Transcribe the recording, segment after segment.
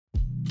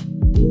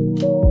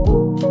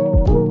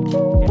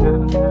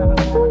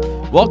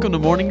Welcome to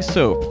Morning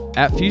Soap.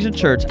 At Fusion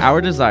Church,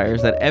 our desire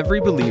is that every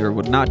believer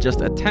would not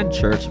just attend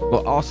church,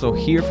 but also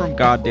hear from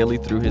God daily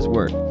through His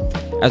Word.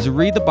 As we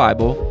read the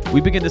Bible, we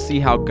begin to see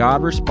how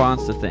God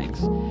responds to things.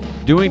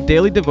 Doing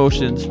daily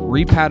devotions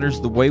repatterns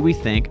the way we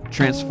think,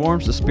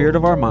 transforms the spirit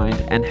of our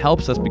mind, and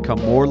helps us become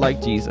more like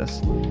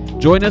Jesus.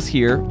 Join us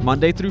here,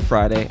 Monday through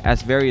Friday,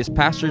 as various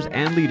pastors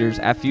and leaders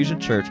at Fusion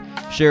Church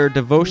share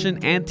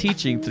devotion and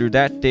teaching through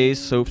that day's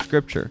soap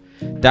scripture.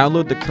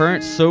 Download the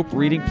current soap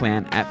reading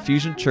plan at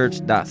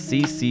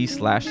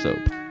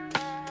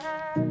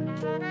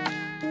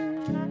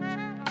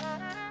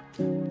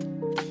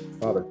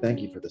fusionchurch.cc/soap. Father,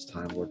 thank you for this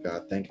time, Lord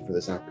God. Thank you for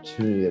this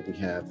opportunity that we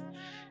have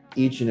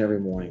each and every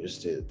morning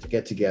just to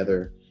get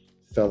together,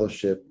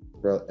 fellowship,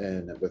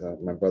 and with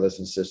my brothers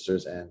and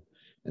sisters, and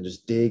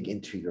just dig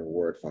into your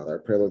word, Father.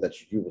 I pray, Lord,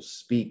 that you will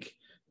speak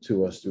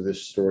to us through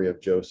this story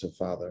of Joseph,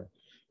 Father,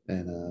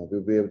 and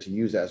we'll be able to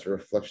use that as a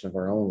reflection of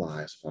our own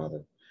lives,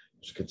 Father.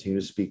 Just continue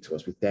to speak to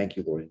us. We thank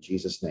you, Lord, in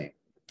Jesus' name.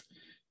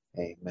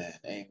 Amen.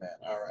 Amen.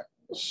 All right.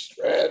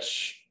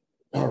 Stretch.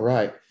 All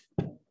right.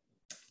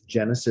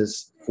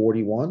 Genesis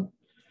 41,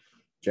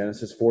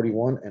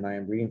 and I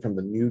am reading from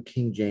the New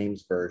King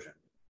James Version.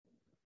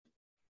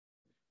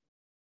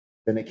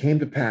 Then it came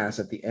to pass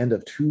at the end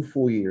of 2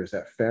 full years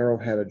that Pharaoh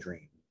had a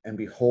dream, and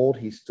behold,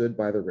 he stood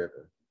by the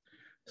river.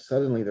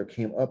 Suddenly there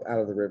came up out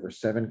of the river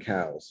 7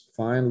 cows,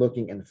 fine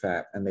looking and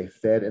fat, and they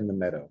fed in the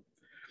meadow.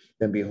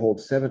 Then behold,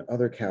 7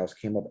 other cows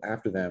came up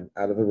after them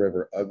out of the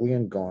river, ugly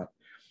and gaunt,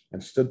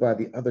 and stood by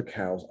the other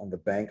cows on the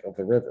bank of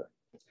the river.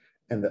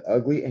 And the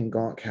ugly and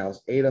gaunt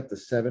cows ate up the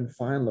 7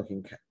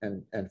 fine-looking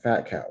and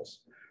fat cows.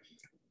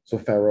 So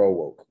Pharaoh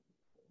awoke.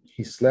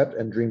 He slept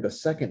and dreamed a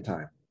second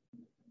time.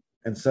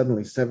 And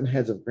suddenly 7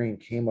 heads of grain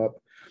came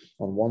up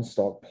on one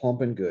stalk, plump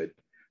and good.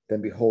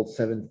 Then behold,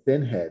 7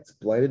 thin heads,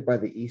 blighted by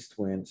the east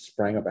wind,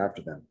 sprang up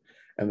after them.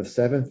 And the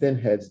 7 thin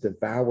heads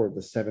devoured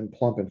the 7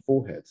 plump and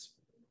full heads.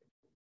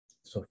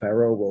 So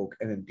Pharaoh awoke,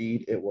 and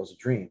indeed it was a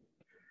dream.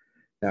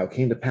 Now it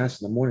came to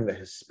pass in the morning that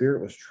his spirit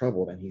was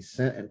troubled, and he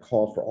sent and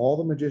called for all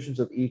the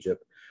magicians of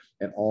Egypt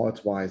and all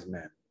its wise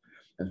men.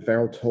 And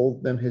Pharaoh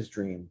told them his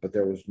dream, but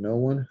there was no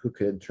one who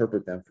could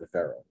interpret them for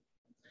Pharaoh.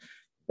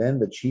 Then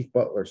the chief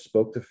butler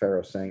spoke to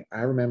Pharaoh, saying,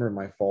 I remember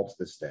my faults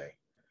this day.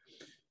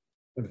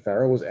 When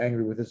Pharaoh was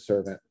angry with his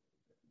servant,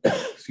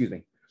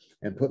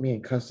 and put me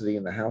in custody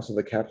in the house of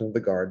the captain of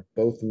the guard,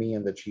 both me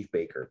and the chief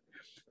baker.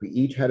 We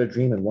each had a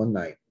dream in one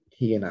night,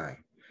 he and I.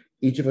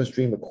 Each of us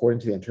dreamed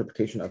according to the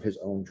interpretation of his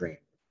own dream.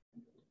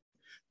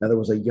 Now there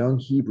was a young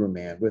Hebrew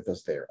man with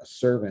us there, a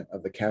servant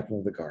of the captain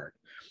of the guard,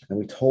 and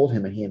we told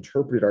him, and he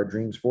interpreted our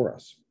dreams for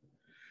us.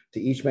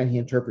 To each man he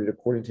interpreted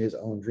according to his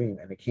own dream,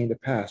 and it came to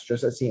pass,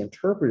 just as he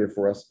interpreted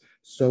for us,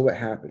 so it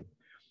happened.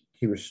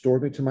 He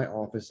restored me to my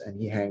office, and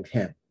he hanged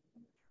him.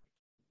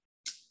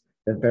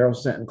 Then Pharaoh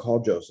sent and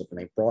called Joseph, and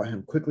they brought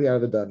him quickly out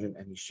of the dungeon,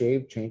 and he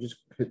shaved, changed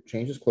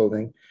his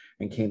clothing,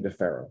 and came to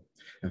Pharaoh.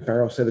 And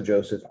Pharaoh said to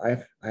Joseph,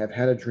 I have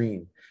had a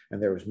dream,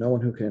 and there was no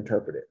one who can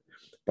interpret it.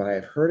 But I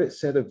have heard it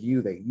said of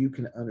you that you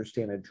can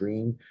understand a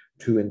dream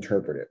to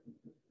interpret it.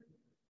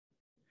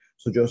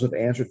 So Joseph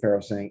answered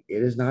Pharaoh, saying,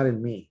 It is not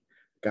in me.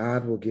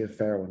 God will give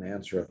Pharaoh an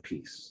answer of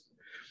peace.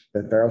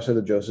 Then Pharaoh said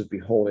to Joseph,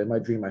 Behold, in my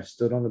dream I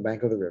stood on the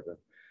bank of the river.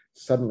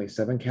 Suddenly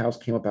 7 cows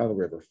came up out of the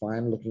river,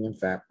 fine looking and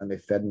fat, and they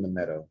fed in the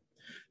meadow.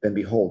 Then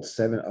behold,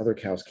 7 other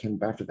cows came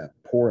up after them,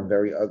 poor and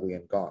very ugly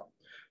and gaunt,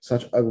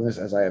 such ugliness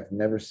as I have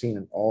never seen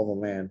in all the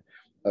land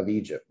of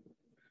Egypt.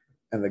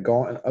 And the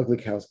gaunt and ugly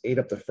cows ate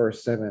up the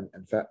first 7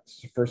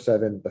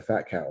 the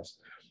fat cows.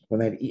 When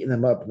they had eaten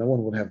them up, no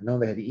one would have known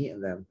they had eaten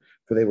them,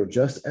 for they were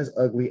just as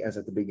ugly as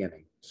at the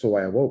beginning. So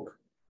I awoke.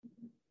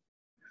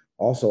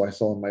 Also I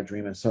saw in my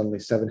dream, and suddenly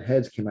 7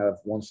 heads came out of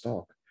one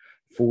stalk,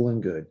 full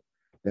and good.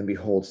 Then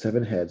behold,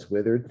 7 heads,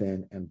 withered,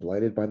 thin, and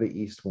blighted by the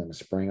east wind,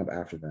 sprang up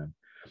after them.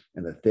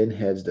 And the thin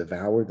heads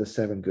devoured the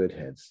 7 good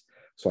heads.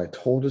 So I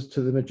told this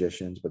to the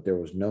magicians, but there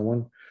was no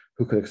one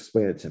who could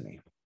explain it to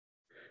me.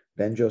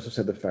 Then Joseph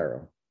said to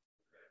Pharaoh,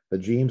 The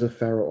dreams of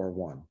Pharaoh are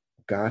one.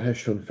 God has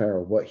shown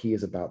Pharaoh what he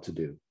is about to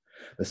do.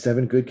 The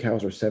 7 good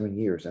cows are 7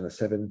 years, and the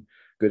 7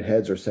 good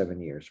heads are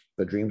 7 years.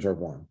 The dreams are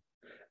one.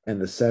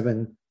 And the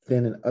 7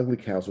 thin and ugly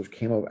cows which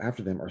came up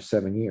after them are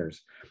 7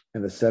 years.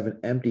 And the 7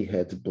 empty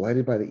heads,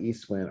 blighted by the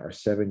east wind, are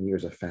 7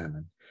 years of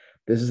famine.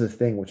 This is the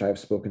thing which I have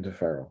spoken to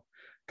Pharaoh.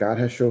 God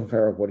has shown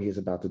Pharaoh what he is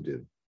about to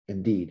do.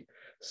 Indeed,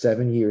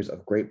 7 years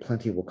of great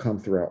plenty will come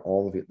throughout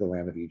all of the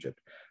land of Egypt.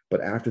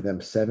 But after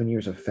them 7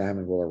 years of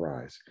famine will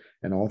arise,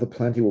 and all the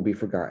plenty will be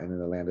forgotten in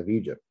the land of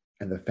Egypt,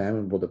 and the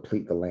famine will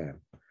deplete the land.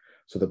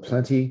 So the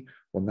plenty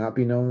will not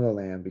be known in the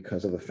land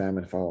because of the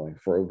famine following,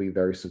 for it will be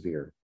very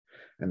severe.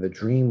 And the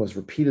dream was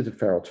repeated to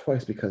Pharaoh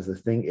twice because the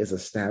thing is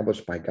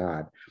established by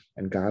God,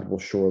 and God will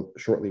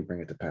shortly bring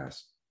it to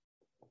pass.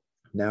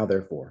 Now,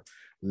 therefore,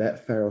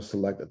 let Pharaoh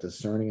select a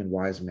discerning and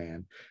wise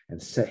man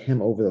and set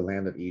him over the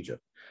land of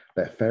Egypt.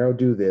 Let Pharaoh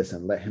do this,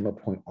 and let him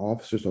appoint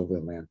officers over the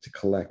land to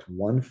collect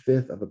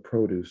 1/5 of the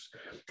produce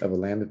of the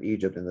land of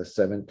Egypt in the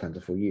 7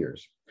 plentiful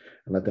years.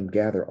 And let them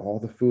gather all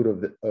the food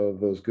of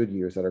those good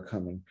years that are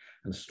coming,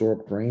 and store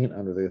up grain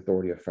under the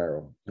authority of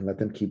Pharaoh, and let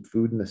them keep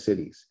food in the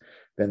cities.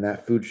 Then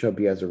that food shall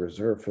be as a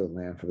reserve for the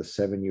land for the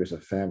 7 years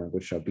of famine,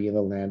 which shall be in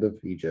the land of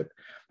Egypt,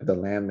 that the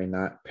land may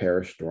not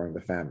perish during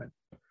the famine.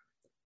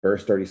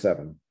 Verse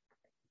 37.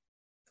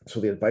 So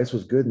the advice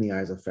was good in the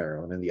eyes of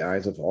Pharaoh and in the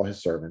eyes of all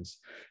his servants.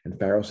 And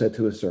Pharaoh said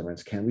to his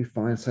servants, "Can we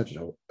find such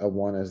a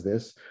one as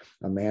this,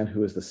 a man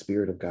who is the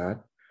Spirit of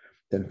God?"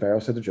 Then Pharaoh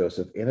said to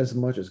Joseph,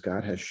 "Inasmuch as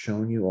God has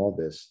shown you all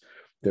this,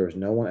 there is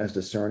no one as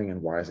discerning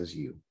and wise as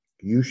you.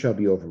 You shall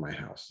be over my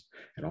house,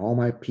 and all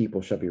my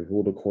people shall be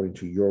ruled according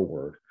to your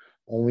word.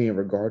 Only in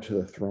regard to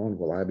the throne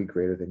will I be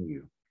greater than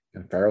you."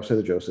 And Pharaoh said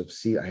to Joseph,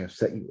 "See, I have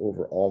set you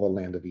over all the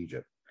land of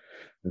Egypt."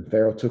 Then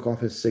Pharaoh took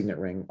off his signet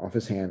ring off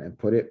his hand and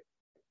put it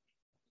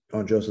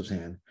on Joseph's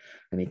hand,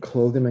 and he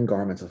clothed him in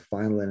garments of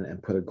fine linen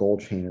and put a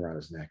gold chain around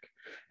his neck.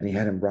 And he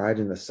had him ride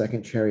in the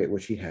second chariot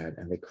which he had,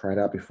 and they cried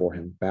out before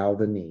him, "Bow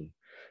the knee."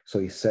 So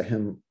he set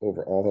him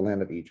over all the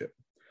land of Egypt.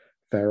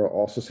 Pharaoh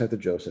also said to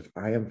Joseph,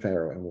 "I am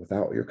Pharaoh, and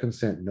without your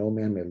consent no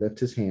man may lift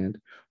his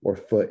hand or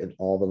foot in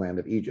all the land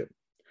of Egypt."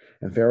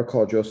 And Pharaoh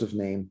called Joseph's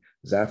name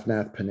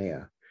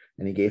Zaphnath-Paneah,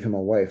 and he gave him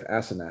a wife,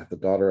 Asenath, the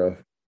daughter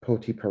of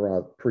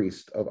Potipharah,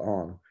 priest of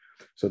On.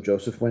 So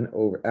Joseph went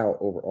out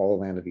over all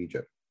the land of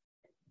Egypt.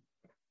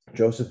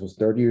 Joseph was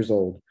 30 years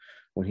old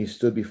when he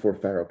stood before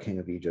Pharaoh, king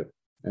of Egypt.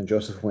 And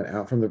Joseph went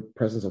out from the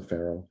presence of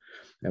Pharaoh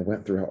and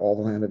went throughout all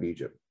the land of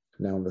Egypt.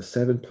 Now in the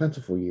 7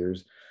 plentiful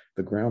years,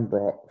 the ground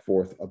brought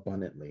forth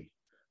abundantly.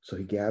 So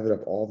he gathered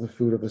up all the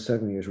food of the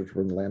 7 years which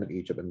were in the land of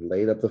Egypt, and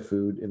laid up the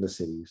food in the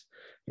cities.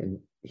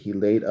 And he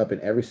laid up in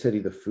every city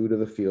the food of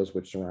the fields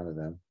which surrounded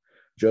them.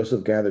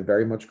 Joseph gathered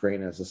very much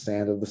grain as the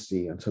sand of the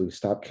sea, until he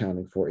stopped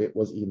counting, for it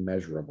was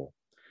immeasurable.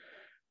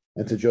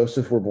 And to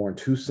Joseph were born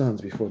 2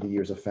 sons before the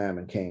years of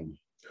famine came,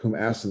 whom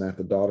Asenath,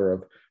 the daughter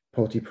of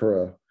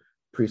Potipharah,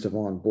 priest of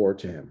On, bore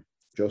to him.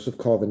 Joseph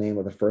called the name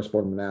of the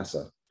firstborn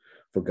Manasseh,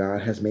 for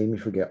God has made me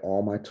forget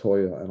all my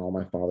toil and all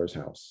my father's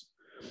house.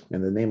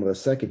 And the name of the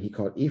second he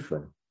called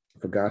Ephraim,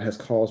 for God has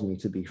caused me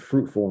to be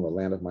fruitful in the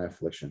land of my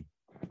affliction.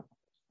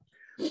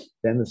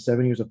 Then the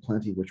 7 years of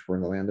plenty which were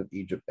in the land of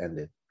Egypt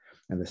ended,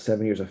 and the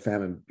 7 years of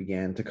famine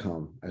began to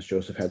come, as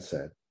Joseph had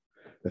said.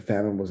 The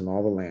famine was in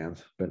all the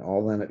land, but in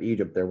all the land of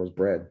Egypt there was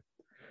bread.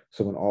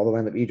 So when all the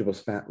land of Egypt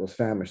was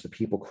famished, the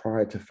people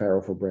cried to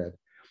Pharaoh for bread.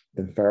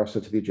 Then Pharaoh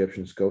said to the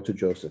Egyptians, "Go to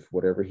Joseph,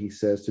 whatever he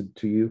says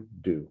to you,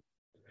 do."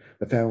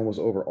 The famine was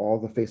over all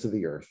the face of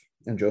the earth,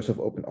 and Joseph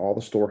opened all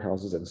the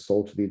storehouses and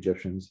sold to the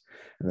Egyptians,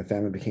 and the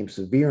famine became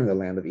severe in the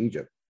land of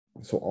Egypt.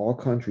 So all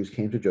countries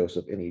came to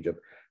Joseph in Egypt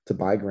to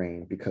buy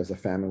grain, because the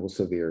famine was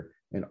severe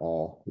in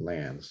all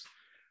lands.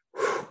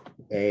 Whew.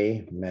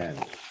 Amen.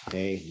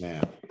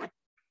 Amen.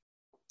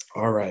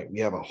 All right,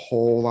 we have a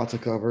whole lot to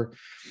cover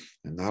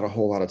and not a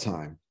whole lot of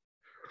time.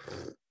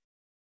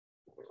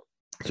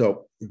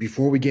 So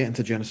before we get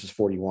into Genesis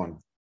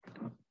 41,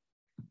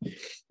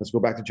 let's go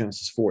back to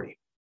Genesis 40,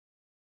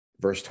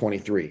 verse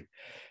 23.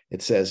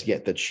 It says,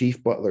 "Yet the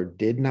chief butler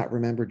did not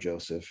remember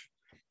Joseph,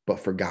 but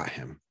forgot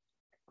him."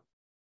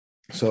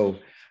 So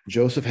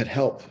Joseph had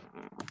helped,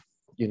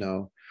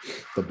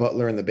 the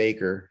butler and the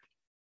baker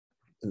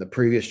in the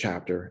previous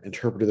chapter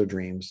interpreted their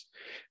dreams,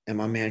 and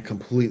my man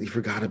completely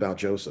forgot about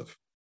Joseph.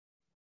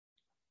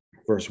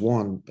 Verse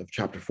 1 of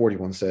chapter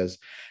 41 says,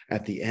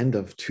 "At the end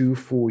of 2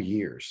 full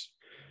years,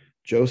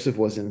 Joseph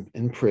was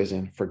in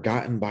prison,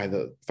 forgotten by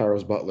the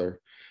Pharaoh's butler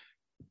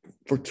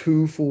for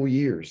 2 full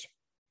years."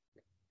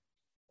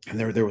 And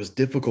there was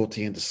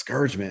difficulty and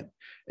discouragement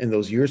in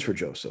those years for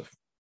Joseph.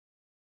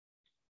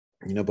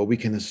 But we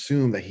can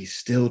assume that he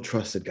still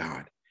trusted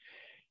God.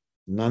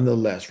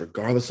 Nonetheless,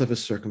 regardless of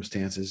his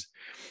circumstances,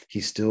 he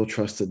still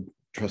trusted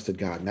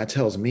God. And that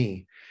tells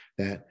me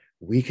that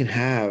we can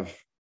have,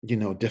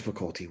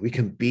 difficulty. We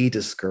can be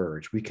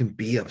discouraged. We can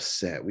be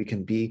upset. We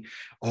can be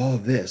all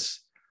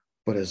this.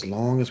 But as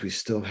long as we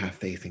still have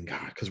faith in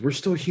God, because we're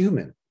still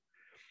human,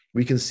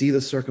 we can see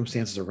the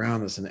circumstances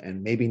around us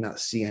and maybe not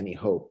see any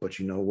hope. But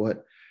you know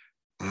what?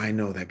 I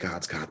know that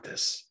God's got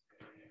this.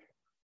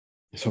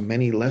 So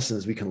many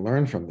lessons we can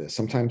learn from this.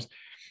 Sometimes,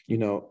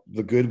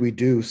 the good we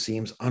do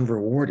seems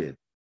unrewarded.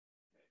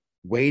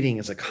 Waiting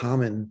is a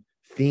common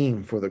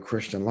theme for the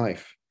Christian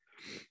life.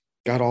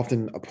 God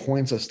often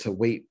appoints us to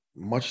wait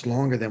much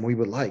longer than we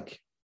would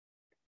like.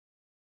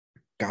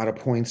 God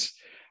appoints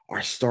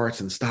our starts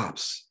and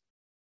stops.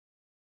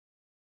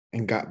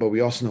 But we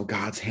also know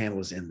God's hand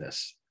was in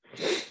this.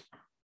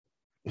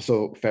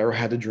 So Pharaoh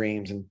had the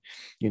dreams, and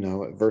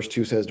verse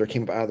 2 says, "There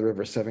came up out of the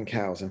river 7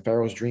 cows, and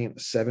Pharaoh's dream,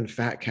 7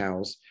 fat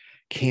cows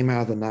came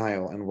out of the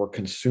Nile and were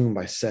consumed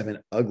by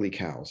 7 ugly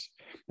cows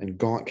and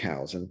gaunt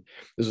cows." And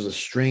this was a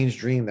strange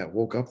dream that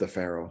woke up the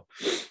Pharaoh.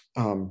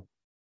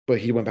 But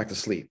he went back to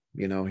sleep.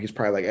 He's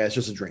probably like, it's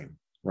just a dream,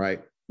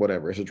 right?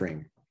 Whatever, it's a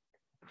dream.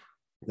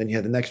 Then you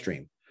had the next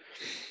dream.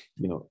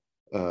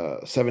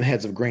 seven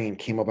heads of grain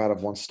came up out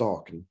of one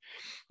stalk. And,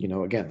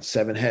 again,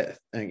 seven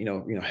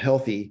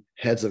healthy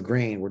heads of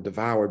grain were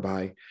devoured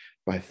by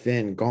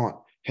thin, gaunt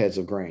heads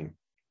of grain.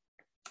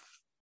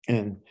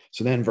 And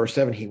so then verse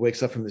 7, he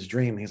wakes up from this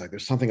dream and he's like,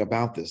 there's something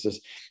about this. This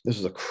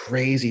was a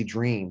crazy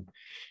dream,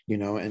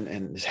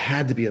 and this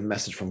had to be a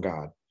message from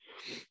God.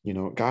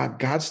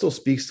 God still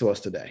speaks to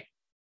us today,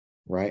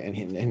 right?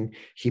 And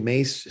he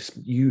may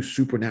use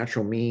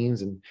supernatural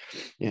means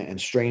and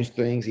strange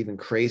things, even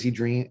crazy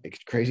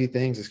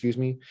things,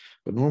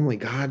 but normally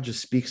God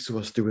just speaks to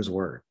us through his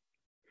word.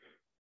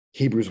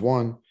 Hebrews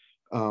 1,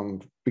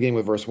 beginning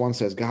with verse 1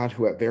 says, God,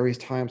 who at various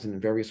times and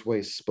in various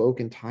ways spoke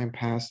in time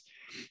past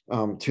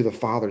to the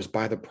fathers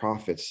by the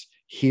prophets,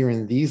 here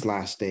in these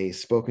last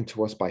days spoken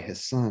to us by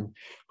his Son,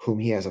 whom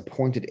he has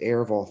appointed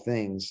heir of all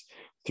things,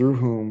 through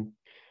whom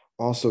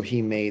also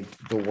he made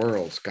the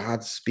worlds.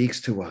 God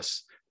speaks to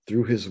us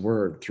through his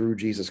word, through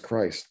Jesus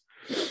Christ.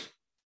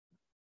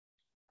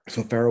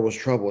 So Pharaoh was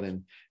troubled,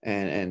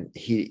 and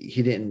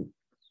he didn't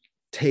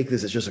take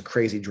this as just a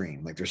crazy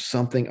dream. Like, there's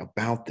something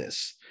about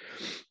this,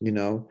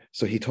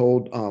 So he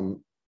told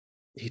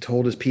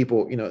his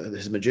people,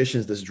 his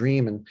magicians, this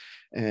dream,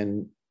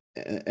 and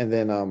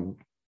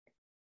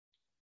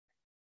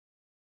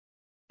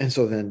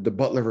so then the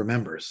butler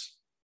remembers.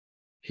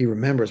 He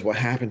remembers what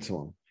happened to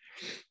him,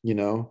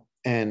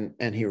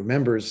 and he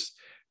remembers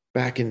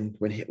back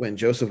when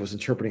Joseph was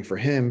interpreting for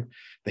him,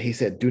 that he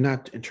said, do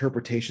not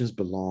interpretations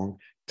belong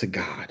to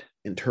God.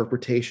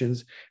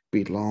 Interpretations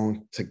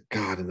belong to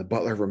God. And the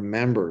butler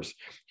remembers.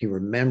 He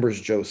remembers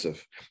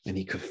Joseph, and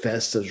he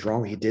confessed as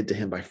wrong he did to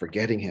him by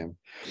forgetting him.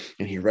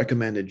 And he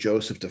recommended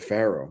Joseph to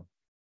Pharaoh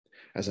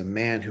as a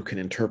man who can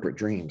interpret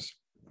dreams.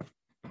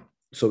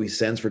 So he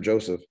sends for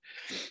Joseph,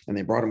 and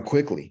they brought him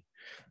quickly,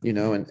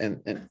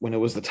 and when it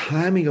was the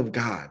timing of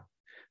God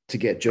to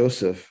get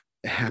Joseph,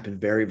 it happened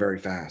very, very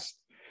fast.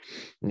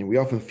 And we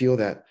often feel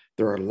that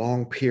there are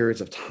long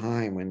periods of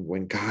time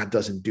when God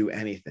doesn't do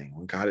anything,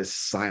 when God is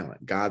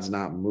silent, God's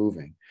not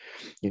moving,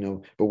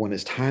 but when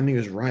his timing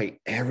is right,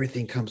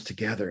 everything comes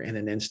together in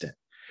an instant.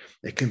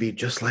 It can be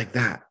just like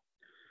that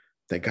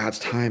God's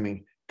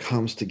timing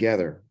comes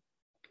together.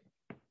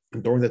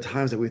 And during the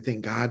times that we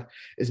think God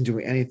isn't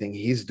doing anything,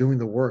 he's doing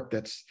the work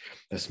that's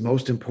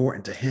most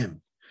important to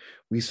him.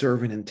 We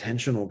serve an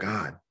intentional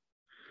God,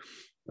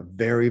 a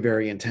very,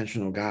 very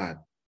intentional God.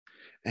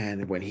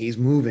 And when he's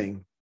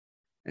moving,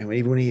 and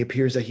even when he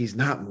appears that he's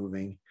not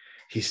moving,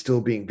 he's still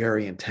being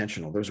very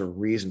intentional. There's a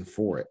reason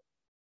for it.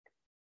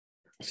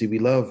 See, we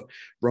love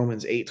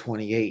Romans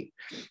 8:28.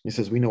 It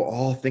says, we know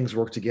all things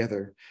work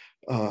together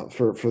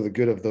for the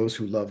good of those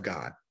who love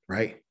God,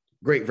 right?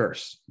 Great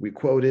verse. We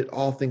quote it,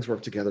 all things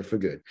work together for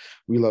good.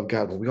 We love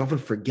God, but we often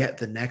forget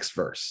the next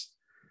verse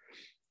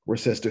where it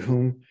says, to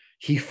whom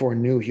he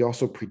foreknew, he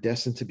also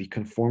predestined to be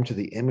conformed to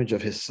the image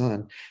of his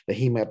Son, that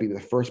he might be the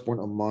firstborn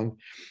among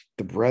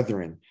the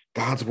brethren.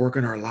 God's work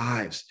in our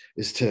lives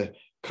is to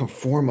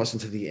conform us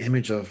into the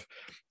image of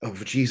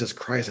Jesus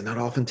Christ, and that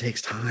often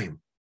takes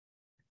time.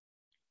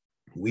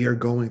 We are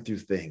going through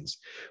things.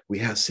 We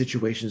have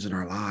situations in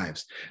our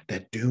lives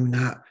that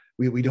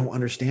we don't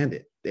understand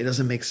it. It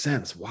doesn't make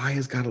sense. Why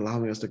is God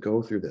allowing us to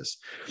go through this?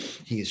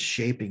 He is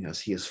shaping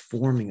us. He is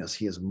forming us.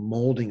 He is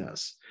molding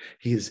us.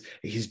 He's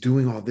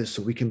doing all this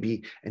so we can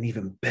be an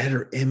even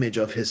better image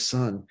of his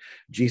Son,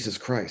 Jesus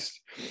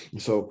Christ.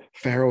 And so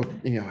Pharaoh,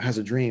 has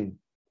a dream.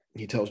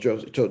 He tells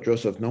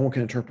Joseph, no one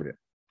can interpret it.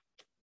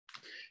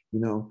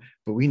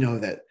 But we know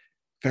that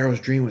Pharaoh's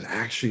dream was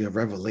actually a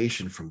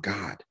revelation from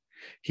God.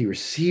 He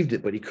received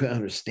it, but he couldn't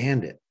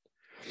understand it.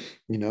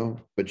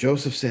 But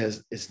Joseph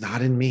says, it's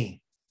not in me.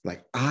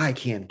 Like, I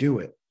can't do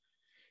it.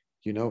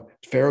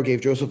 Pharaoh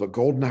gave Joseph a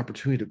golden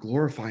opportunity to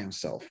glorify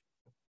himself,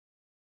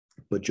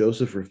 but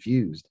Joseph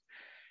refused.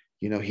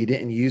 He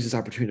didn't use this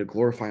opportunity to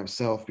glorify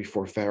himself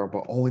before Pharaoh,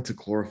 but only to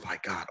glorify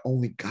God.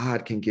 Only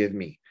God can give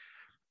me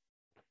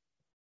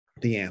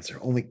the answer.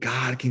 Only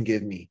God can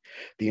give me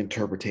the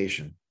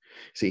interpretation.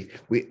 See,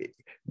 we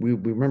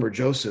remember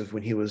Joseph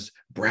when he was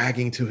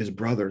bragging to his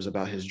brothers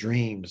about his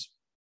dreams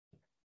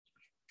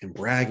and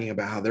bragging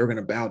about how they're going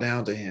to bow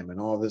down to him and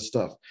all this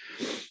stuff.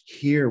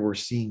 Here we're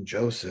seeing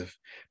Joseph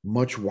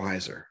much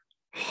wiser,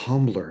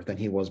 humbler than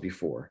he was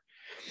before.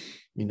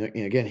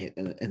 Again,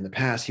 in the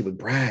past, he would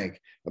brag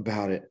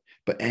about it,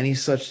 but any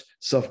such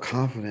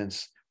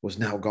self-confidence was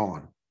now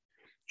gone.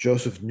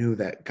 Joseph knew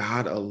that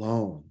God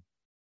alone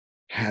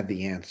had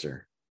the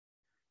answer.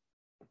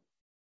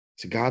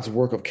 So God's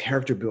work of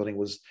character building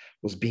was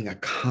being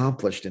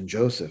accomplished in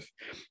Joseph,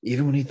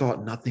 even when he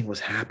thought nothing was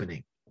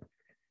happening.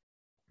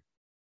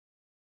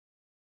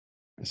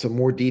 And so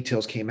more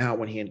details came out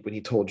when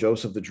he told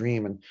Joseph the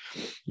dream, and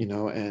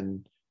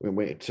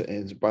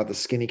about the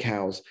skinny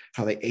cows,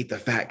 how they ate the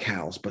fat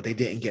cows, but they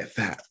didn't get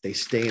fat. They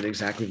stayed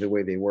exactly the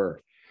way they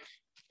were.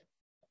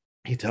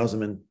 He tells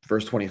them in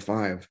verse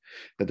 25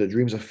 that the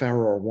dreams of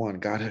Pharaoh are one.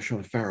 God has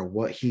shown Pharaoh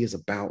what he is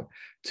about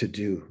to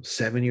do.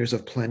 7 years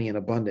of plenty and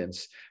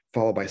abundance,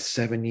 followed by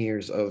 7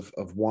 years of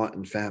want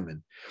and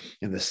famine.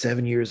 And the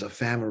 7 years of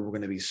famine were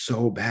going to be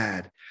so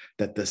bad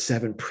that the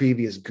 7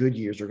 previous good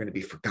years are going to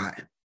be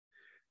forgotten.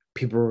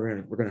 People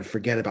were going to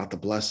forget about the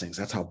blessings.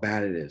 That's how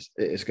bad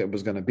it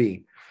was going to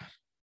be.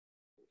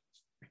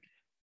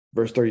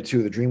 Verse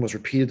 32, the dream was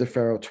repeated to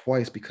Pharaoh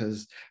twice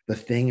because the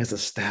thing is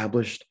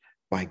established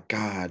by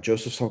God.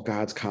 Joseph saw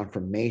God's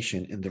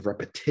confirmation in the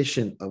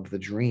repetition of the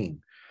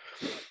dream.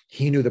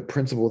 He knew the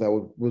principle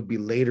that would be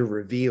later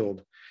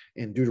revealed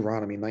in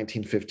Deuteronomy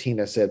 19:15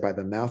 that said, by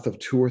the mouth of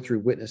 2 or 3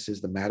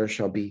 witnesses, the matter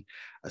shall be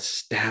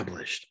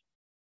established.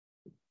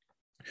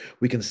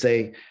 We can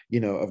say,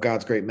 of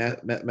God's great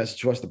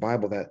message to us, the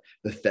Bible, that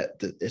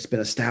it's been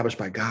established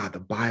by God. The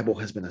Bible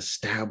has been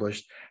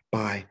established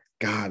by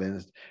God.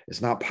 And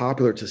it's not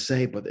popular to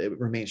say, but it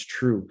remains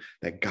true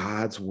that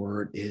God's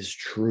word is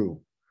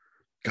true.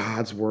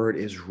 God's word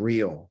is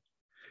real.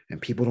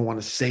 And people don't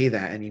want to say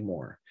that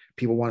anymore.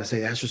 People want to say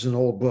that's just an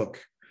old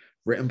book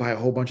written by a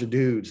whole bunch of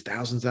dudes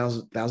thousands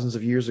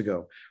of years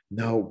ago.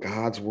 No,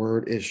 God's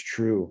word is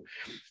true.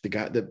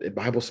 The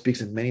Bible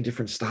speaks in many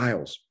different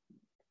styles,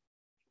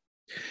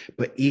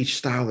 but each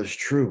style is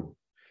true,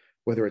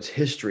 whether it's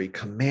history,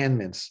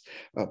 commandments,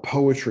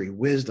 poetry,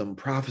 wisdom,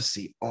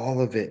 prophecy, all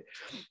of it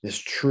is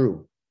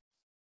true.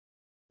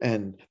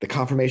 And the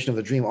confirmation of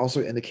the dream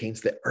also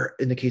indicates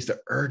the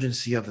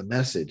urgency of the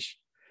message.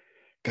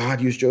 God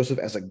used Joseph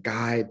as a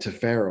guide to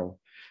Pharaoh.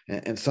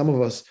 And some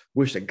of us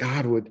wish that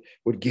God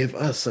would give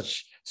us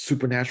such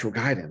supernatural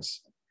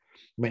guidance.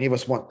 Many of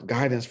us want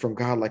guidance from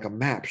God like a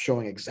map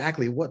showing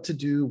exactly what to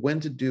do, when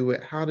to do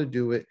it, how to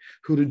do it,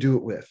 who to do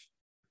it with.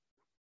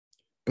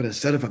 But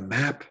instead of a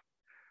map,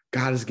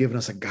 God has given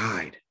us a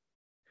guide.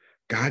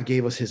 God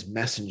gave us his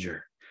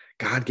messenger.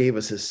 God gave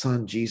us his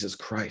son, Jesus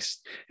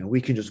Christ, and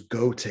we can just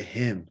go to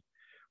him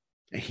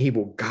and he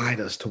will guide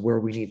us to where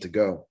we need to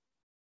go.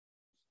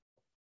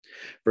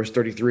 Verse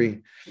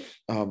 33,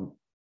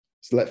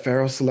 let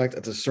Pharaoh select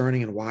a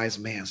discerning and wise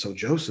man. So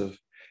Joseph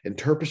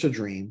interprets a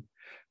dream,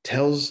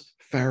 tells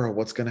Pharaoh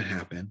what's going to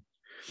happen,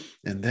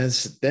 and then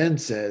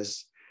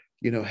says,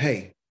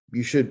 hey,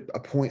 you should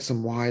appoint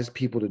some wise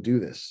people to do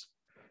this.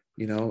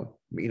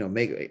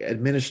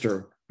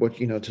 Administer what,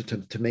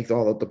 to make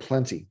all of the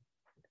plenty.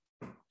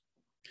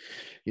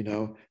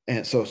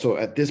 And so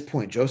at this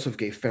point, Joseph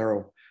gave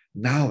Pharaoh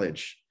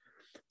knowledge,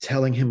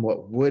 telling him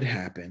what would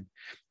happen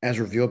as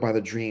revealed by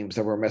the dreams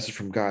that were a message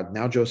from God.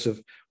 Now Joseph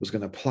was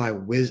going to apply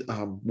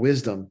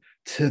wisdom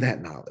to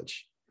that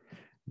knowledge.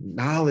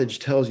 Knowledge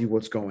tells you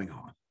what's going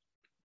on.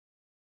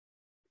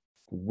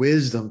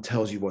 Wisdom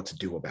tells you what to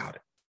do about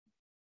it.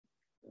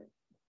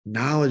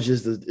 Knowledge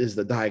is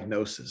the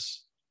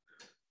diagnosis,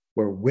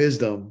 where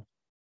wisdom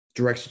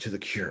directs you to the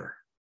cure.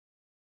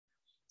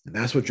 And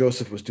that's what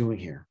Joseph was doing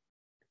here.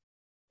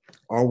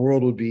 Our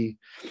world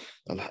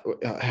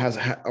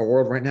our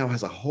world right now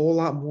has a whole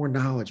lot more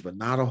knowledge, but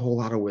not a whole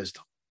lot of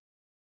wisdom.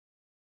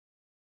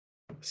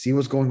 See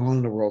what's going on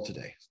in the world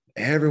today.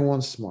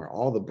 Everyone's smart.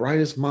 All the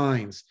brightest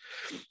minds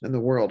in the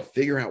world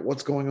figure out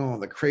what's going on,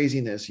 the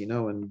craziness,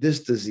 and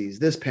this disease,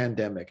 this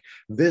pandemic,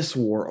 this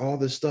war, all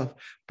this stuff,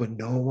 but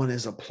no one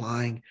is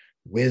applying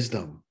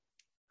wisdom.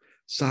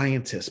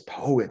 Scientists,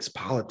 poets,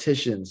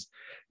 politicians,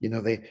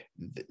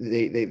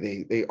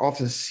 they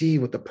often see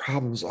what the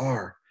problems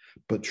are,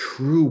 but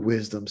true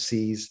wisdom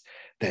sees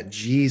that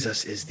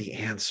Jesus is the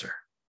answer.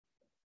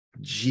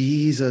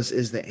 Jesus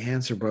is the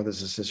answer,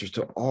 brothers and sisters,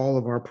 to all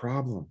of our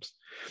problems.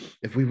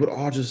 If we would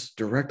all just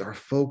direct our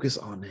focus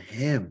on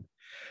him,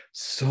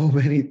 so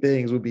many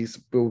things would be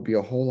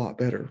a whole lot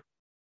better.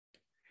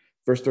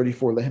 Verse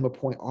 34, let him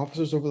appoint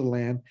officers over the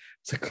land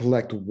to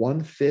collect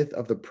 1/5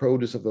 of the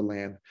produce of the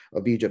land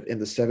of Egypt in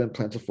the 7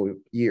 plentiful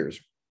years.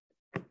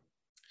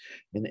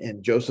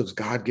 And Joseph's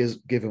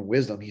God-given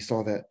wisdom, he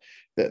saw that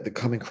the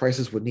coming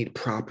crisis would need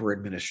proper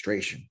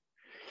administration.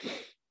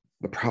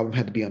 The problem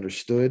had to be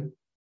understood.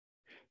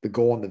 The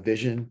goal and the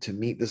vision to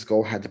meet this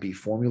goal had to be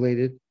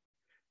formulated.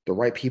 The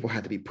right people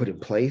had to be put in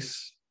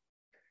place.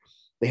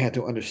 They had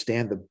to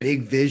understand the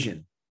big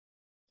vision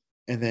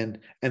and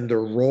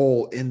their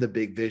role in the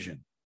big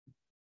vision.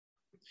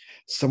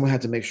 Someone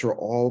had to make sure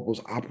all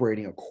was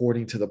operating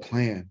according to the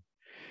plan,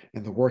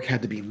 and the work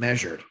had to be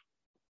measured.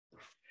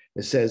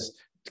 It says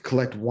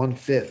collect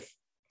 1/5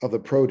 of the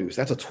produce.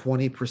 That's a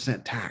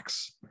 20%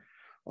 tax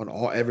on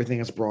everything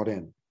that's brought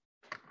in.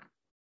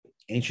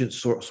 Ancient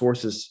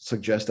sources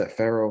suggest that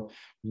Pharaoh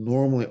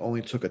normally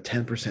only took a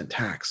 10%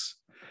 tax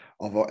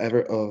of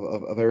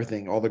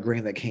everything, all the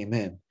grain that came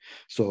in.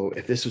 So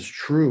if this is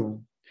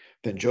true,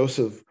 then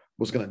Joseph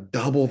was going to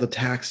double the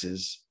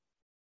taxes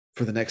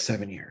for the next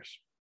 7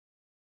 years.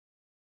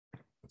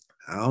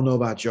 I don't know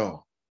about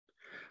y'all,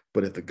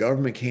 but if the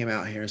government came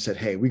out here and said,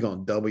 hey, we're going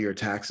to double your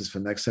taxes for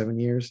the next 7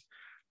 years,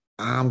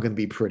 I'm going to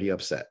be pretty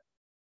upset.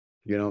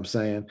 You know what I'm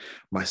saying?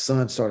 My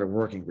son started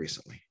working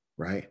recently,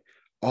 right?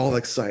 All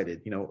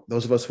excited.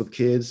 Those of us with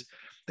kids,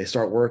 they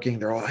start working.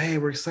 They're all, hey,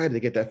 we're excited to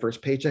get that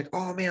first paycheck.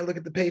 Oh, man, look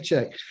at the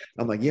paycheck.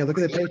 I'm like, yeah, look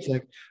at the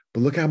paycheck.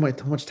 But look how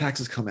much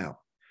taxes come out.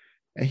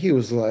 And he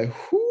was like,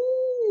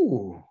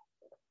 whoo.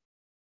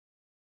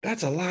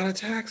 That's a lot of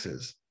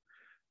taxes.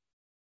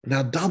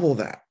 Now double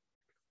that.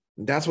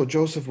 That's what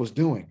Joseph was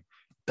doing,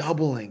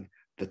 doubling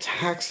the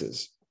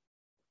taxes.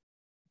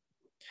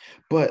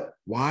 But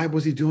why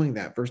was he doing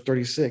that? Verse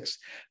 36,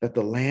 that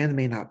the land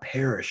may not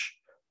perish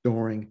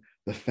during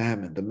the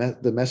famine.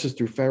 The message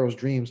through Pharaoh's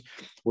dreams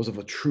was of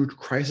a true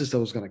crisis that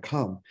was going to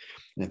come.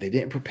 And if they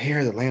didn't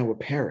prepare, the land would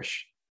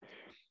perish.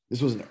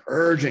 This was an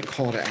urgent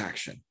call to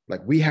action.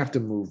 Like, we have to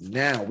move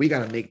now. We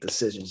got to make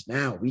decisions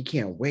now. We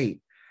can't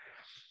wait.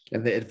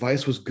 And the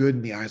advice was good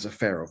in the eyes of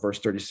Pharaoh. Verse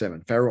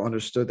 37, Pharaoh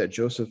understood that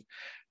Joseph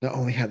not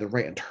only had the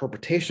right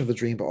interpretation of the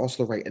dream, but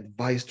also the right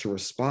advice to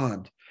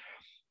respond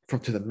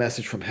to the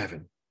message from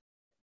heaven.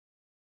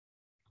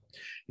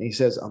 And he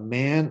says, a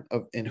man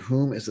in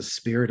whom is the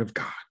Spirit of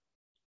God.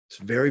 It's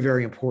very,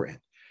 very important.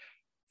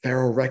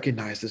 Pharaoh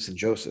recognized this in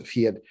Joseph.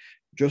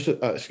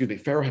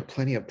 Pharaoh had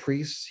plenty of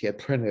priests. He had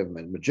plenty of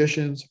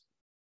magicians.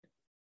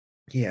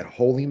 He had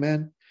holy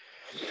men.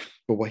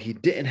 But what he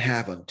didn't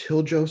have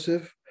until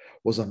Joseph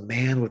was a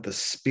man with the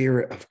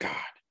Spirit of God.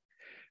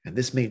 And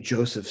this made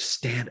Joseph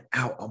stand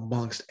out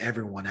amongst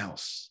everyone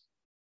else.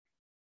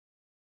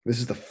 This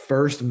is the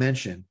first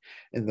mention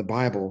in the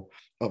Bible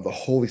of the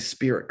Holy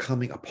Spirit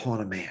coming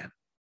upon a man.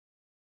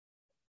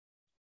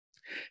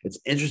 It's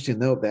interesting to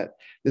note that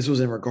this was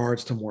in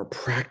regards to more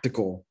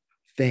practical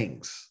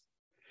things.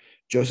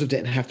 Joseph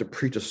didn't have to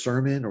preach a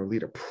sermon or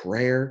lead a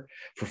prayer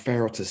for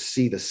Pharaoh to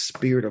see the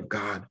Spirit of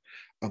God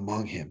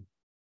upon him.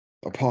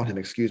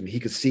 He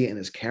could see it in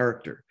his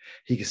character.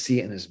 He could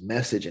see it in his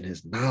message and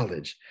his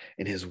knowledge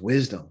and his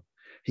wisdom.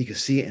 He could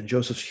see it in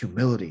Joseph's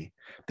humility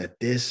that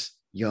this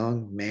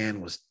young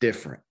man was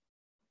different.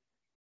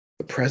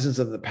 The presence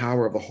and the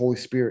power of the Holy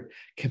Spirit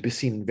can be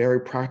seen in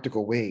very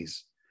practical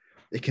ways.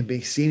 It can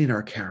be seen in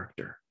our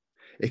character.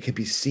 It can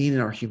be seen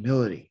in our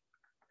humility.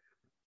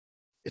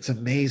 It's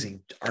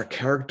amazing. Our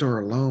character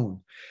alone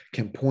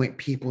can point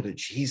people to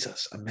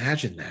Jesus.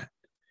 Imagine that.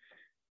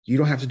 You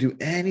don't have to do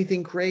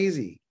anything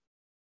crazy.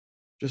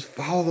 Just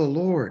follow the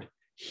Lord.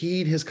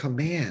 Heed his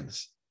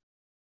commands.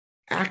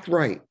 Act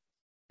right.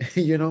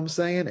 You know what I'm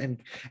saying?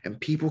 And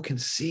people can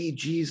see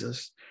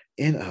Jesus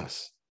in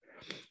us.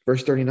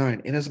 Verse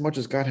 39, inasmuch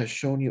as God has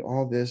shown you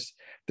all this,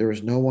 there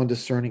is no one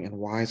discerning and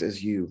wise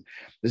as you.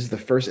 This is the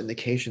first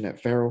indication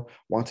that Pharaoh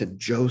wanted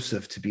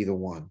Joseph to be the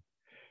one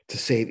to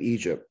save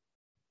Egypt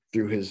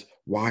through his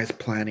wise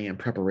planning and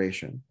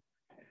preparation.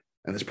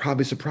 And this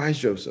probably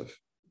surprised Joseph.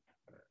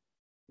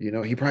 You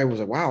know, he probably was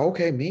like, wow,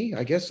 okay, me?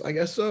 I guess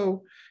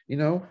so. You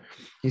know,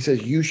 he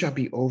says, you shall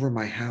be over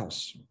my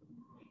house.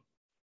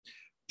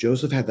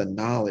 Joseph had the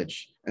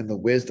knowledge and the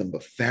wisdom,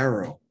 but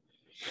Pharaoh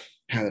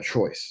had a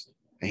choice.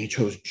 And he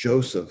chose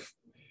Joseph.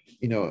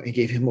 You know, he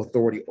gave him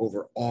authority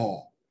over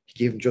all.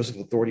 He gave Joseph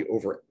authority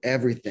over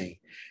everything.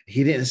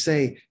 He didn't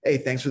say, hey,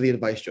 thanks for the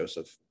advice,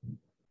 Joseph.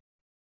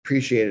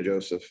 Appreciate it,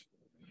 Joseph.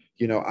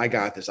 You know, I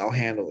got this. I'll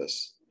handle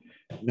this.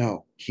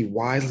 No, he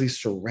wisely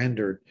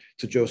surrendered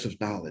to Joseph's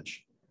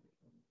knowledge,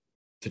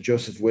 to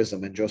Joseph's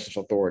wisdom and Joseph's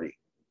authority.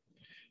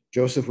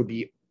 Joseph would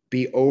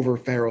be over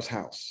Pharaoh's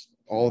house,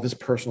 all of his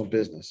personal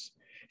business.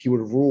 He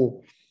would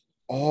rule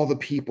all the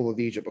people of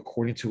Egypt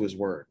according to his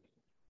word.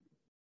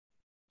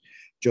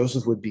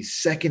 Joseph would be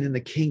second in the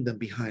kingdom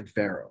behind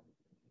Pharaoh.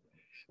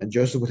 And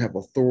Joseph would have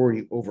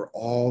authority over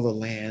all the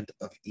land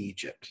of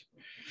Egypt.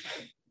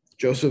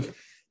 Joseph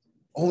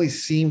only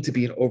seemed to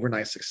be an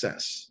overnight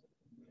success,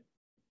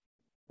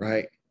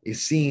 right? It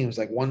seems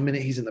like 1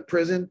 minute he's in the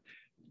prison,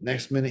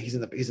 next minute he's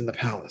in the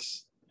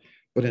palace.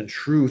 But in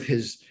truth,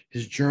 his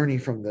journey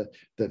from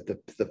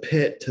the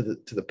pit to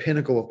the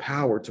pinnacle of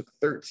power took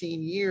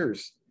 13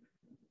 years.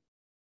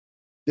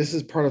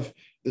 This part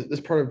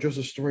of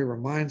Joseph's story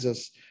reminds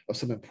us of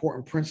some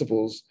important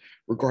principles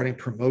regarding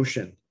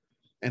promotion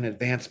and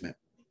advancement.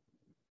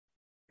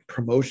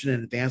 Promotion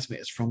and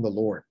advancement is from the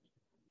Lord,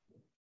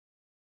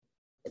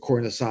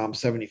 according to Psalm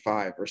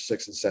 75, verse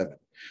 6 and 7.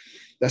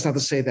 That's not to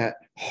say that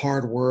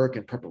hard work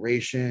and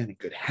preparation and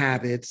good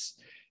habits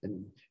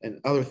and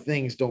other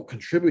things don't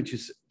contribute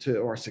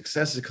to our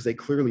successes, because they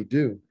clearly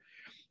do.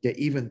 Yet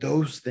even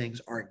those things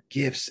are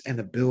gifts and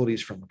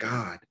abilities from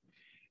God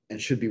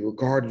and should be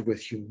regarded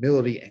with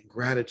humility and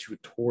gratitude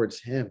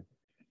towards him.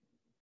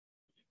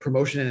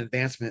 Promotion and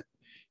advancement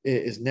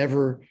is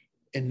never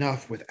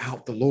enough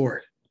without the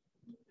Lord,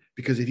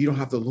 because if you don't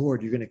have the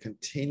Lord, you're going to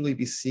continually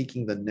be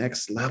seeking the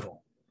next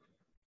level,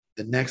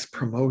 the next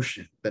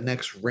promotion, the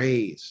next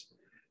raise,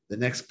 the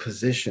next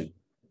position.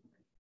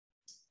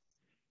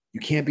 You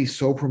can't be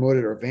so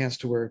promoted or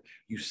advanced to where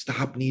you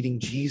stop needing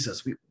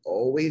Jesus. We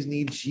always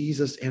need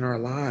Jesus in our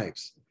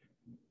lives.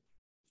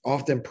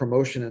 Often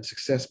promotion and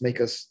success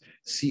make us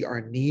see our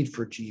need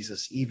for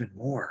Jesus even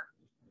more,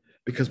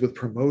 because with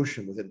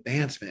promotion, with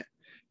advancement,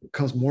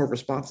 comes more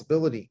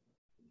responsibility.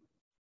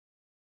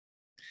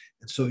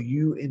 And so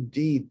you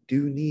indeed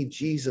do need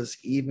Jesus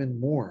even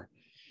more.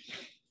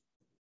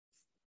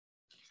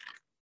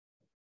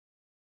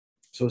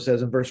 So it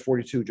says in verse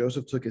 42,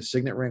 Joseph took his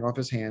signet ring off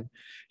his hand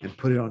and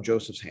put it on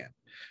Joseph's hand.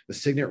 The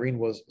signet ring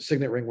was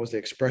the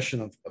expression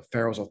of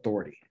Pharaoh's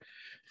authority.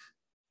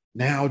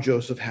 Now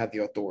Joseph had the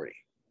authority.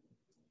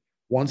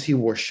 Once he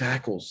wore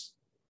shackles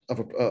of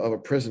a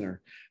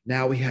prisoner,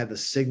 now he had the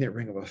signet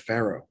ring of a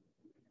pharaoh.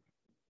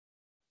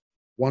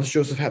 Once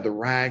Joseph had the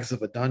rags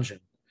of a dungeon,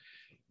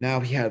 now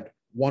he had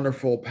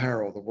wonderful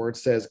apparel. The word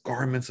says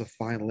garments of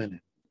fine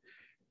linen.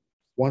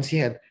 Once he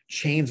had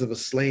chains of a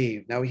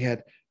slave, now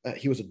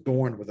he was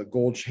adorned with a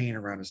gold chain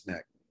around his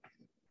neck.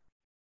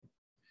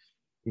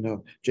 You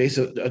know,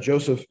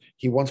 Joseph,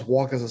 he once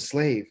walked as a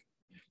slave.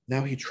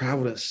 Now he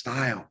traveled in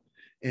style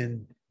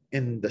in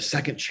the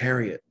second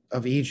chariot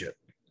of Egypt.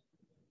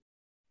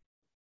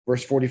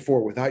 Verse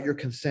 44, without your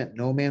consent,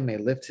 no man may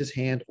lift his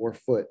hand or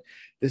foot.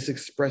 This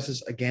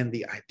expresses again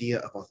the idea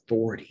of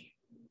authority.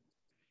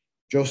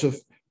 Joseph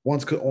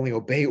once could only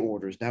obey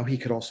orders. Now he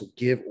could also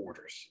give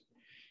orders.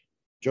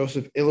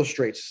 Joseph he's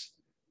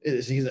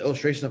an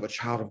illustration of a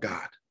child of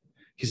God.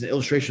 He's an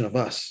illustration of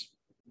us.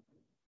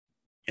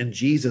 In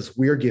Jesus,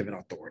 we're given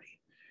authority.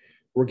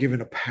 We're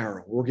given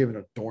apparel. We're given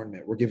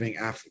adornment. We're given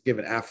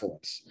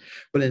affluence.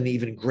 But in an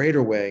even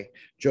greater way,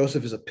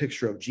 Joseph is a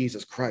picture of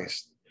Jesus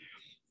Christ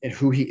and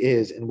who he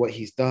is and what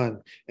he's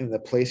done and the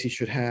place he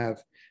should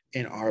have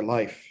in our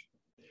life.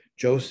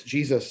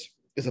 Jesus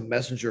is a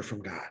messenger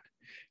from God.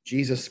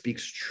 Jesus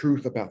speaks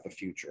truth about the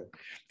future.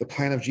 The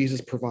plan of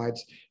Jesus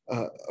provides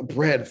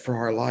bread for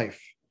our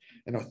life,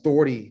 and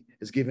authority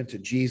is given to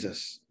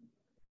Jesus.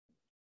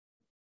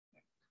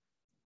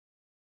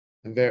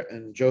 And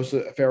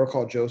Pharaoh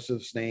called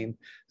Joseph's name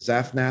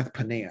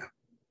Zaphnath-Paneah,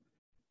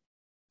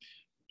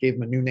 gave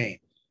him a new name.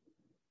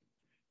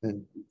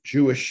 And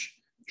Jewish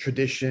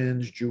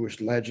traditions, Jewish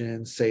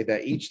legends say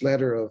that each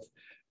letter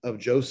of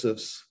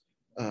Joseph's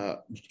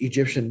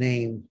Egyptian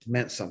name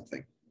meant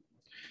something.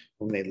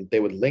 When they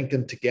would link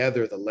them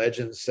together, the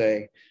legends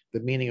say the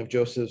meaning of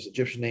Joseph's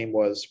Egyptian name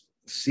was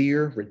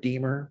seer,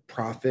 redeemer,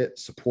 prophet,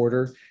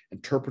 supporter,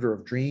 interpreter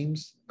of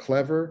dreams,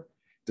 clever,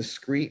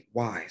 discreet,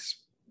 wise.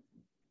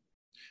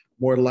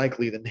 More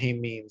likely, the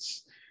name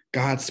means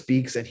God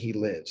speaks and he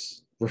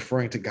lives,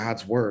 referring to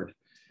God's word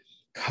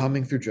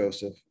coming through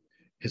Joseph,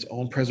 his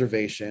own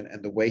preservation,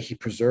 and the way he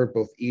preserved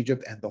both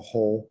Egypt and the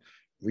whole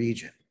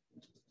region.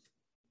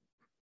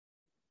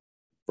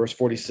 Verse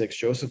 46,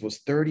 Joseph was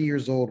 30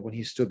 years old when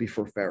he stood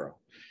before Pharaoh.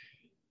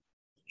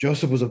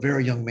 Joseph was a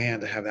very young man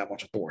to have that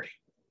much authority.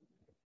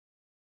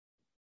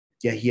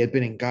 Yet he had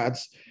been in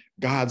God's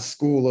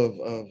school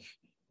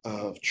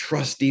of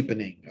trust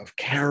deepening, of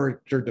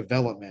character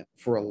development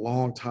for a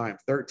long time,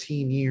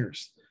 13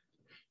 years.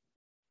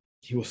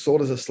 He was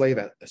sold as a slave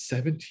at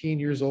 17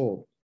 years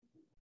old.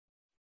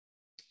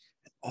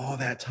 And all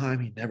that time,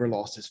 he never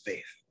lost his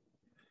faith.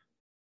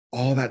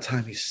 All that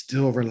time, he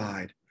still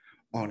relied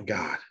on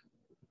God.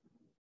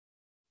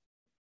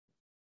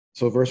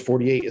 So verse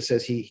 48, it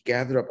says, he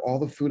gathered up all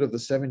the food of the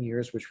 7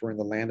 years which were in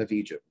the land of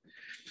Egypt.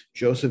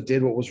 Joseph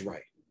did what was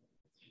right.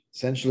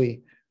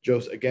 Essentially,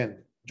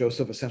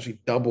 Joseph essentially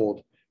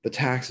doubled the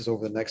taxes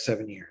over the next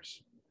 7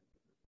 years.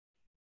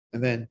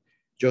 And then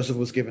Joseph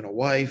was given a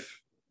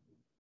wife,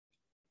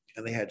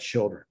 and they had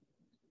children.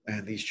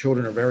 And these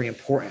children are very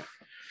important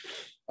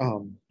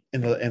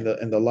in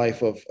the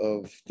life of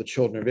the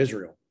children of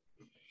Israel.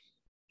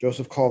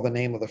 Joseph called the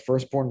name of the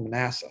firstborn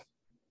Manasseh.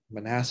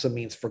 Manasseh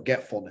means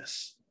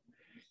forgetfulness.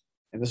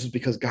 And this is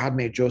because God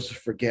made Joseph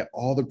forget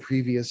all the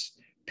previous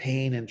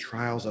pain and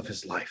trials of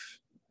his life.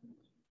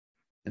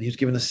 And he was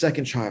given a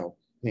second child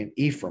named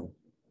Ephraim.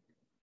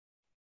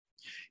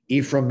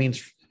 Ephraim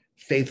means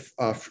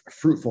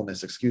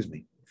fruitfulness,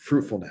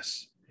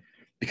 fruitfulness,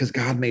 because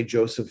God made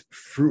Joseph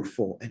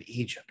fruitful in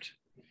Egypt.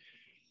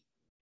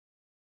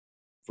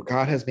 For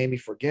God has made me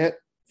forget,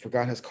 for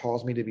God has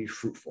caused me to be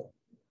fruitful.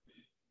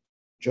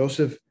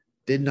 Joseph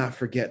did not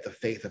forget the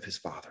faith of his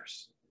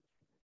fathers.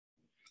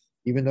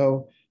 Even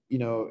though,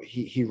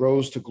 he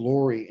rose to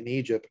glory in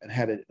Egypt and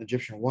had an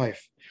Egyptian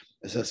wife,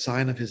 as a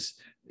sign of his,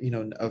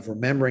 of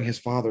remembering his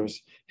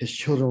fathers, his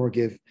children were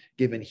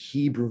given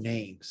Hebrew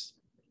names.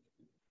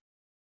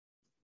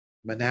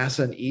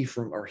 Manasseh and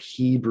Ephraim are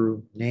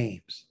Hebrew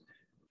names.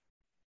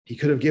 He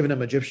could have given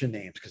them Egyptian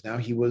names because now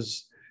he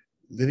was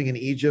living in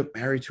Egypt,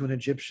 married to an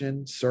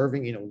Egyptian,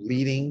 serving,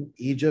 leading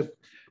Egypt,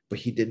 but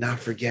he did not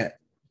forget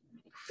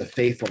the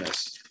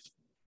faithfulness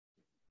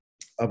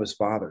of his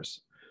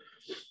fathers.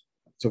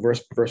 So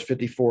verse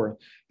 54,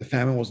 the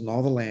famine was in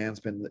all the lands,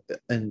 but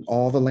in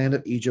all the land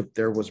of Egypt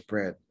there was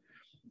bread.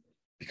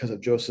 Because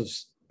of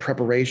Joseph's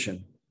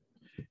preparation,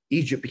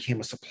 Egypt became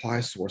a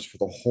supply source for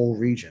the whole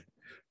region,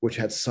 which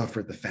had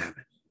suffered the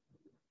famine.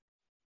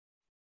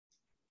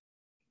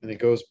 And it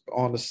goes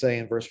on to say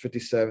in verse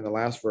 57, the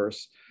last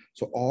verse,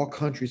 so all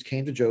countries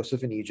came to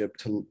Joseph in Egypt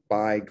to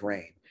buy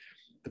grain.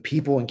 The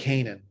people in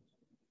Canaan,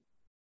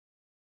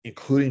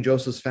 including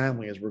Joseph's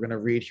family, as we're going to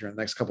read here in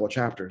the next couple of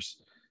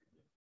chapters,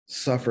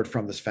 suffered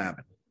from this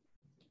famine.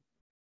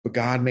 But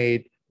God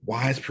made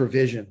wise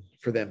provision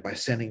for them by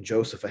sending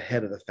Joseph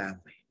ahead of the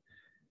family.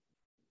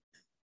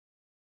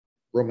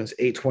 Romans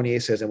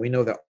 8:28 says, and we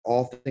know that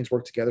all things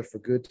work together for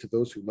good to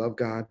those who love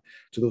God,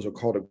 to those who are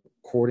called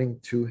according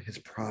to his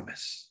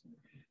promise.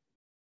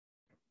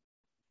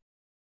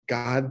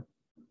 God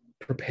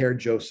prepared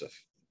Joseph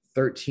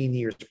 13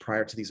 years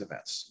prior to these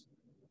events.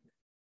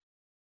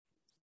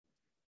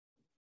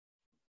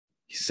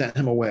 He sent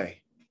him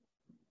away,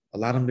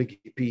 allowed him to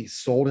be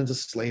sold into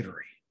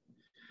slavery.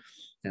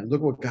 And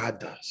look what God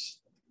does.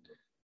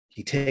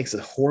 He takes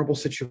a horrible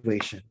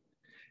situation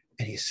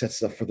and he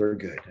sets it up for their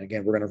good. And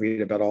again, we're going to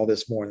read about all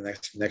this more in the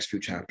next few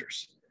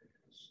chapters.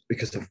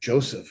 Because if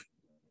Joseph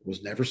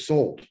was never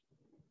sold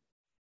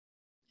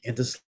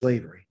into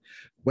slavery,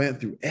 went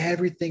through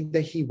everything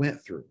that he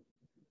went through,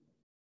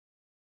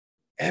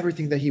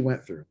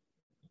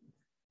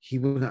 he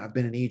would not have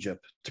been in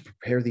Egypt to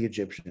prepare the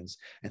Egyptians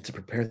and to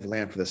prepare the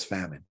land for this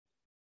famine.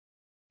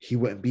 He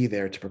wouldn't be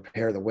there to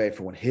prepare the way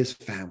for when his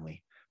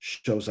family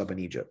shows up in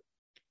Egypt,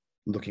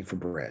 looking for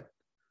bread,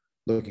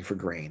 looking for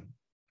grain,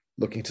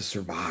 looking to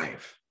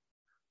survive,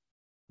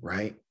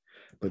 right?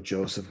 But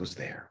Joseph was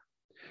there.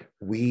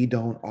 We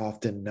don't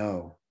often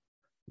know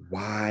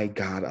why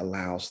God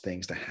allows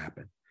things to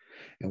happen.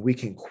 And we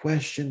can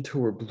question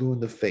till we're blue in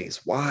the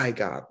face. Why,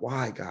 God?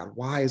 Why, God?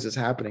 Why is this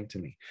happening to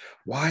me?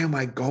 Why am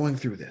I going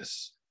through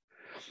this?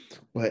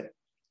 But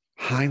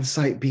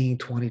hindsight being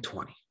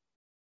 2020,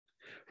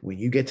 when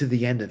you get to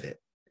the end of it,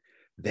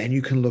 then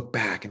you can look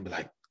back and be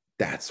like,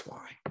 that's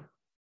why.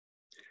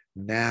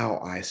 Now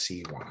I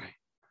see why.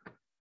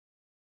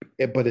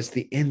 But it's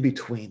the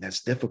in-between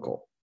that's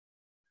difficult.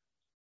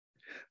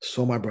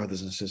 So my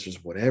brothers and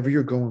sisters, whatever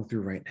you're going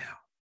through right now,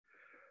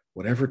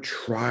 whatever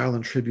trial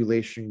and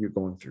tribulation you're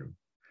going through,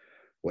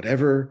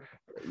 whatever,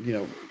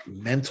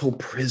 mental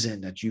prison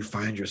that you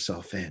find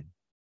yourself in,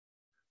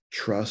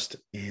 trust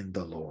in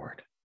the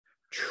Lord.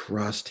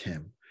 Trust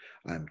him.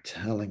 I'm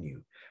telling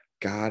you,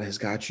 God has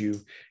got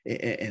you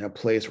in a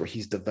place where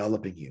he's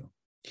developing you.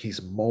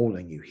 He's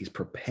molding you. He's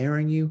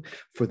preparing you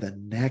for the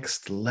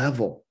next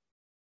level.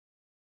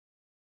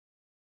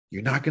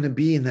 You're not going to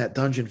be in that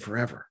dungeon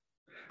forever.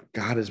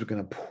 God is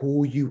going to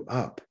pull you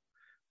up.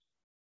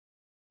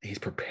 He's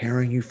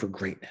preparing you for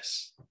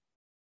greatness.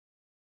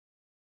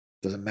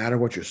 Doesn't matter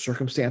what your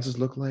circumstances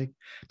look like.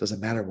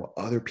 Doesn't matter what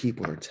other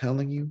people are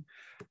telling you.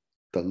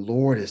 The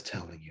Lord is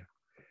telling you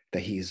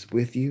that he is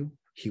with you.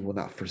 He will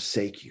not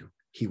forsake you.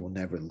 He will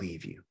never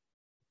leave you.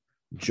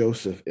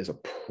 Joseph is a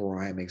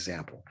prime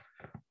example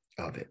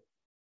of it.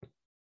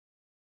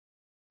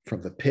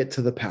 From the pit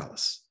to the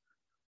palace.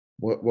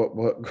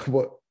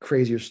 What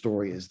crazier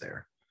story is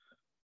there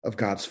of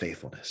God's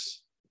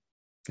faithfulness?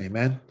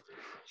 Amen.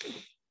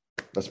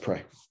 Let's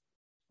pray.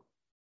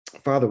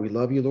 Father, we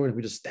love you, Lord, and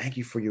we just thank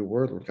you for your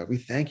word, Lord God. We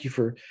thank you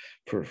for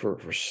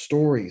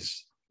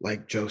stories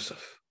like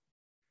Joseph.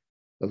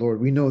 But Lord,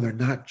 we know they're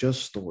not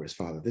just stories,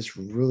 Father. This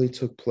really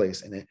took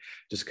place, and it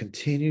just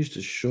continues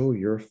to show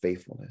your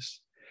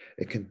faithfulness.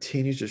 It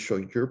continues to show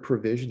your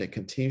provision. It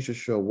continues to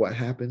show what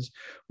happens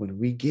when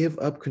we give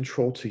up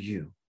control to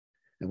you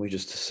and we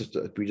just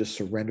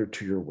surrender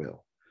to your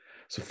will.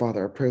 So,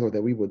 Father, I pray, Lord,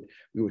 that we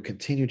would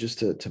continue just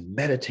to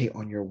meditate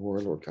on your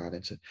word, Lord God,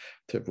 and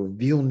to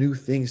reveal new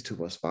things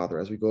to us, Father,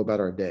 as we go about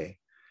our day.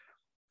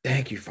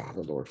 Thank you,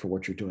 Father, Lord, for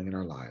what you're doing in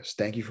our lives.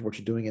 Thank you for what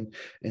you're doing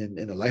in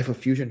the life of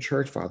Fusion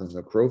Church, Father, and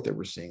the growth that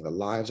we're seeing, the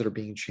lives that are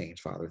being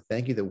changed, Father.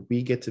 Thank you that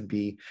we get to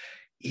be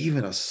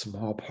even a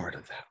small part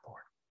of that, Lord.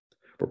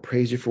 We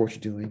praise you for what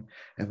you're doing,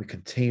 and we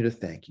continue to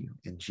thank you.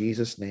 In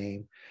Jesus'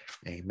 name,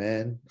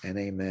 amen and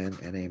amen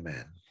and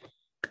amen.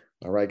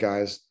 All right,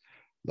 guys.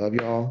 Love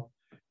you all,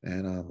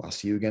 and I'll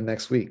see you again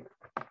next week.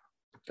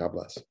 God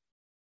bless.